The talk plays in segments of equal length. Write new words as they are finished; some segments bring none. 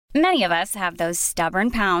Many of us have those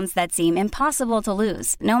stubborn pounds that seem impossible to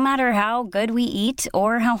lose, no matter how good we eat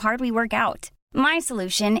or how hard we work out. My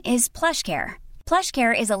solution is PlushCare.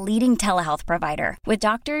 PlushCare is a leading telehealth provider with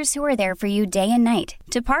doctors who are there for you day and night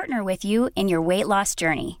to partner with you in your weight loss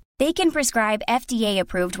journey. They can prescribe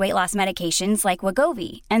FDA-approved weight loss medications like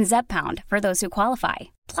Wegovy and Zepbound for those who qualify.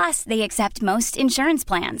 Plus, they accept most insurance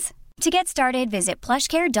plans. To get started, visit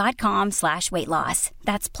plushcare.com/weightloss.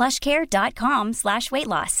 That's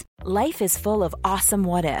plushcare.com/weightloss. Life is full of awesome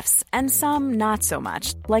what-ifs, and some not so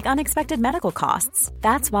much, like unexpected medical costs.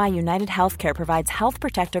 That's why United Healthcare provides Health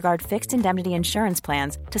Protector Guard fixed indemnity insurance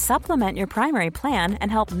plans to supplement your primary plan and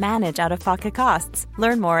help manage out-of-pocket costs.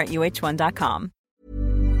 Learn more at uh1.com.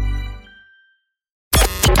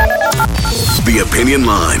 The Opinion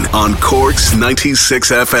Line on Cork's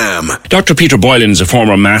 96 FM. Dr. Peter Boylan is a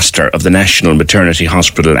former master of the National Maternity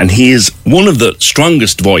Hospital, and he is one of the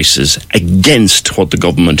strongest voices against what the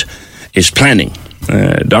government is planning.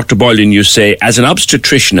 Dr. Boylan, you say, as an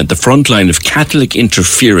obstetrician at the front line of Catholic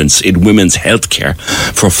interference in women's healthcare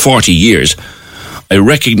for 40 years, I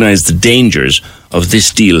recognise the dangers of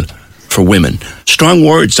this deal for women. Strong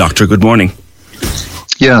words, Doctor. Good morning.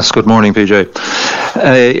 Yes, good morning, PJ.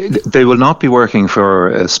 They will not be working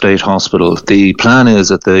for a state hospital. The plan is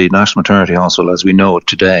that the National Maternity Hospital, as we know it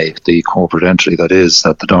today, the corporate entity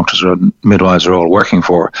that the doctors and midwives are all working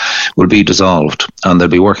for, will be dissolved, and they'll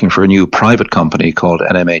be working for a new private company called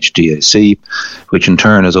NMHDAC, which in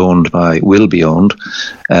turn will be owned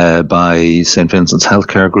by St. Vincent's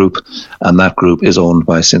Healthcare Group, and that group is owned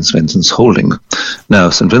by St. Vincent's Holding.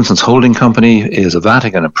 Now, St. Vincent's Holding Company is a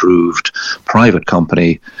Vatican-approved private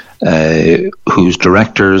company whose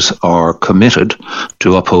directors are committed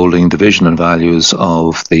to upholding the vision and values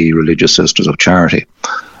of the Religious Sisters of Charity.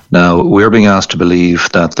 Now, we're being asked to believe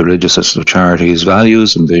that the Religious Sisters of Charity's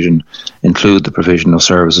values and vision include the provision of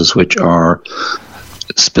services which are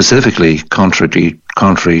specifically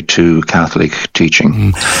contrary to Catholic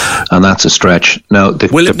teaching, and that's a stretch. Now,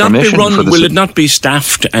 will it not be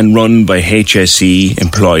staffed and run by HSE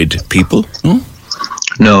employed people?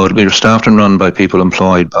 No, it'll be staffed and run by people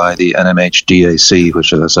employed by the NMHDAC,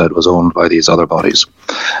 which, as I said, was owned by these other bodies.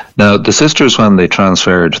 Now, the sisters, when they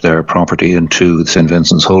transferred their property into St.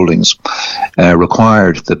 Vincent's Holdings,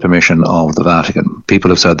 required the permission of the Vatican. People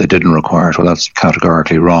have said they didn't require it. Well, that's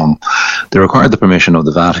categorically wrong. They required the permission of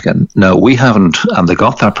the Vatican. Now, we haven't, and they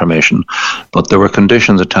got that permission, but there were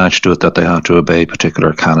conditions attached to it that they had to obey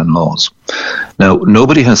particular canon laws. Now,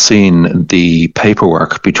 nobody has seen the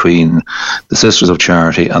paperwork between the Sisters of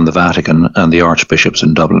Charity and the Vatican and the archbishops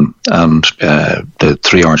in Dublin, and the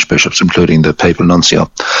three archbishops, including the papal nuncio.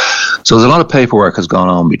 So there's a lot of paperwork has gone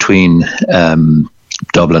on between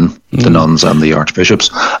Dublin, the nuns and the archbishops,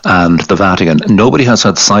 and the Vatican. Nobody has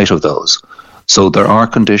had sight of those. So there are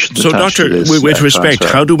conditions attached to this. So, Doctor, with respect,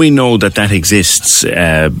 transfer. How do we know that exists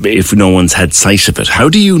if no one's had sight of it? How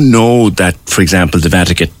do you know that, for example, the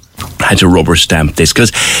Vatican had to rubber stamp this?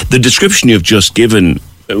 Because the description you've just given,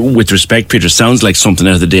 with respect, Peter, sounds like something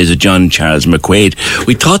out of the days of John Charles McQuaid.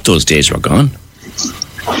 We thought those days were gone.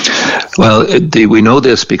 Well, we know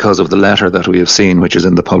this because of the letter that we have seen, which is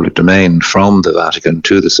in the public domain, from the Vatican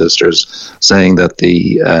to the sisters, saying that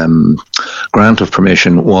the grant of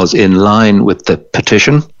permission was in line with the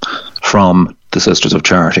petition from the Sisters of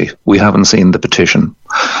Charity. We haven't seen the petition,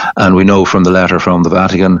 and we know from the letter from the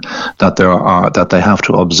Vatican that they have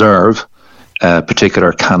to observe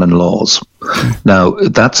particular canon laws. Now,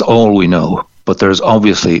 that's all we know, but there's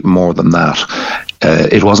obviously more than that.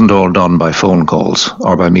 It wasn't all done by phone calls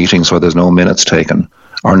or by meetings where there's no minutes taken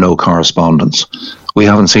or no correspondence. We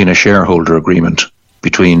haven't seen a shareholder agreement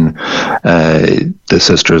between the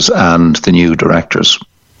sisters and the new directors,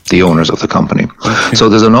 the owners of the company. Okay. So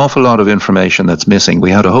there's an awful lot of information that's missing.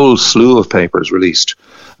 We had a whole slew of papers released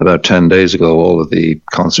about 10 days ago, all of the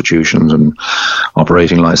constitutions and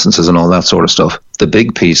operating licenses and all that sort of stuff. The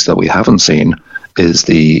big piece that we haven't seen is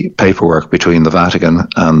the paperwork between the Vatican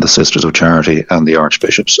and the Sisters of Charity and the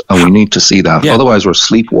archbishops. And we need to see that. Yeah. Otherwise, we're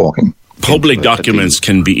sleepwalking. Public documents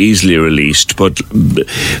can be easily released, but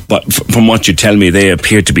from what you tell me, they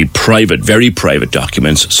appear to be private, very private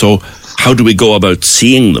documents. So how do we go about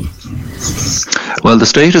seeing them? Well, the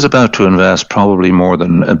state is about to invest probably more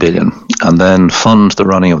than $1 billion and then fund the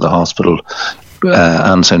running of the hospital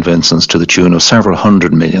and St. Vincent's to the tune of several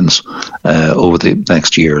hundred millions over the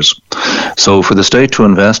next years. So for the state to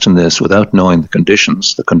invest in this without knowing the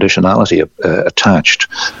conditions, the conditionality attached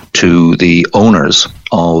to the owners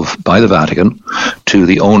by the Vatican, to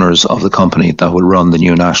the owners of the company that will run the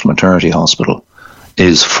new National Maternity Hospital,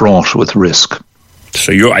 is fraught with risk.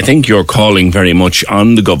 So I think you're calling very much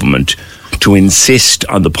on the government to insist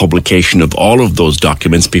on the publication of all of those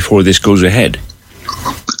documents before this goes ahead.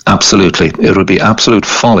 Absolutely. It would be absolute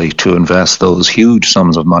folly to invest those huge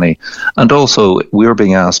sums of money. And also, we're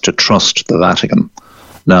being asked to trust the Vatican.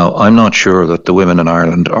 Now, I'm not sure that the women in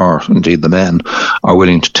Ireland, or indeed the men, are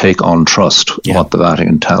willing to take on trust what the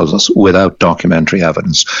Vatican tells us without documentary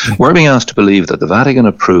evidence. We're being asked to believe that the Vatican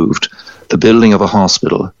approved the building of a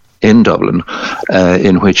hospital in Dublin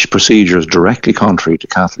in which procedures directly contrary to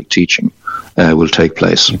Catholic teaching will take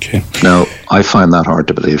place. Okay. Now, I find that hard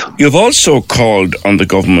to believe. You've also called on the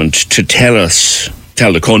government to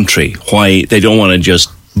tell the country why they don't want to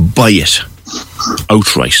just buy it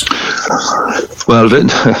outright. Well,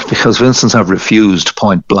 because Vincents have refused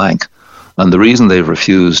point blank. And the reason they've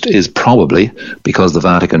refused is probably because the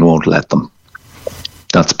Vatican won't let them.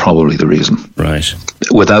 That's probably the reason. Right.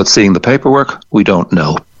 Without seeing the paperwork, we don't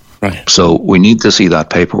know. Right. So we need to see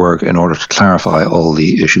that paperwork in order to clarify all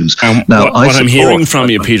the issues. Now, what I'm hearing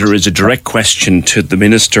from you, Peter, is a direct question to the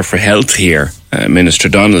Minister for Health here, Minister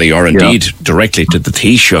Donnelly, or indeed directly to the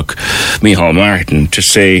Taoiseach, Micheál Martin, to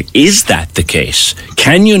say, is that the case?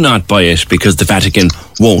 Can you not buy it because the Vatican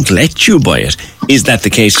won't let you buy it? Is that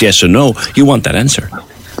the case, yes or no? You want that answer.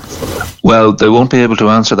 Well, they won't be able to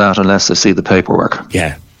answer that unless they see the paperwork.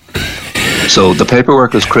 Yeah. So the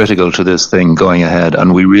paperwork is critical to this thing going ahead,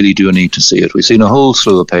 and we really do need to see it. We've seen a whole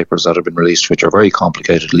slew of papers that have been released, which are very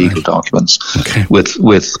complicated legal documents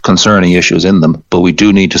with concerning issues in them, but we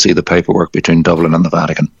do need to see the paperwork between Dublin and the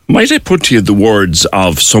Vatican. Might I put to you the words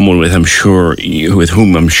of someone with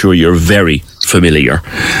whom I'm sure you're very familiar,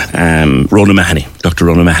 Rona Mahoney, Dr.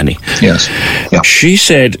 Rona Mahoney. Yes. Yeah. She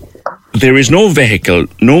said, there is no vehicle,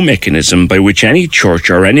 no mechanism by which any church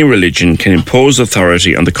or any religion can impose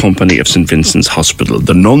authority on the company of St. Vincent's Hospital.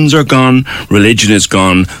 The nuns are gone, religion is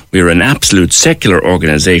gone, we're an absolute secular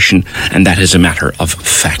organisation, and that is a matter of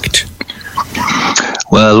fact.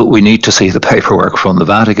 Well, we need to see the paperwork from the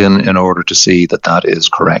Vatican in order to see that that is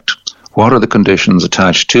correct. What are the conditions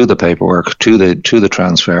attached to the paperwork, to the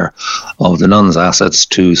transfer of the nuns' assets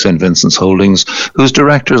to St. Vincent's Holdings, whose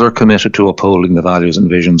directors are committed to upholding the values and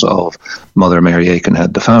visions of Mother Mary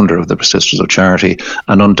Aikenhead, the founder of the Sisters of Charity,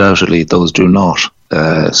 and undoubtedly those do not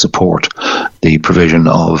support the provision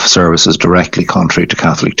of services directly contrary to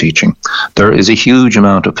Catholic teaching. There is a huge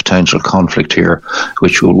amount of potential conflict here,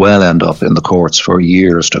 which will well end up in the courts for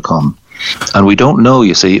years to come. And we don't know,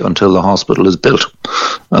 you see, until the hospital is built.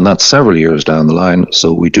 And that's several years down the line.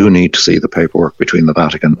 So we do need to see the paperwork between the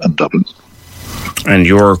Vatican and Dublin. And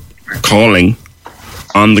you're calling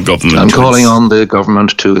on the government? I'm calling on the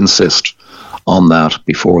government to insist on that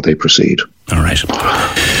before they proceed. All right.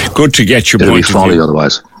 Good to get your point of view. It'll be folly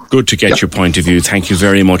otherwise. Good to get your point of view. Thank you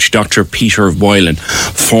very much. Dr. Peter Boylan,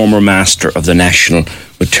 former Master of the National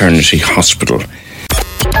Maternity Hospital.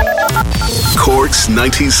 Cork's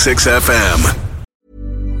 96 FM.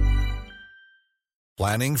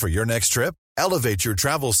 Planning for your next trip? Elevate your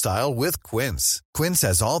travel style with Quince. Quince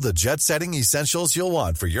has all the jet-setting essentials you'll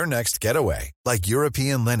want for your next getaway, like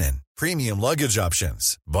European linen, premium luggage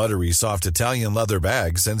options, buttery soft Italian leather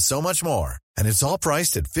bags, and so much more. And it's all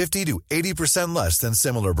priced at 50 to 80% less than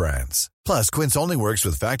similar brands. Plus, Quince only works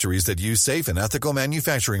with factories that use safe and ethical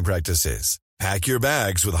manufacturing practices. Pack your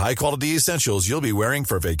bags with high-quality essentials you'll be wearing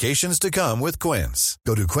for vacations to come with Quince.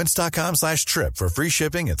 Go to quince.com/trip for free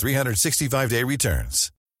shipping and 365-day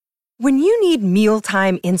returns. When you need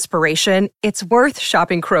mealtime inspiration, it's worth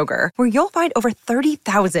shopping Kroger, where you'll find over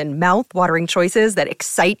 30,000 mouth-watering choices that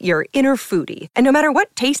excite your inner foodie. And no matter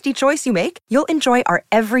what tasty choice you make, you'll enjoy our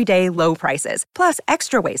everyday low prices, plus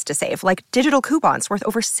extra ways to save, like digital coupons worth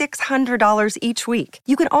over $600 each week.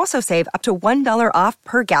 You can also save up to $1 off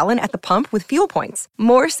per gallon at the pump with fuel points.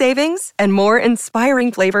 More savings and more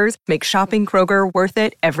inspiring flavors make shopping Kroger worth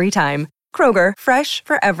it every time. Kroger, fresh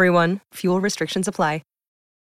for everyone. Fuel restrictions apply.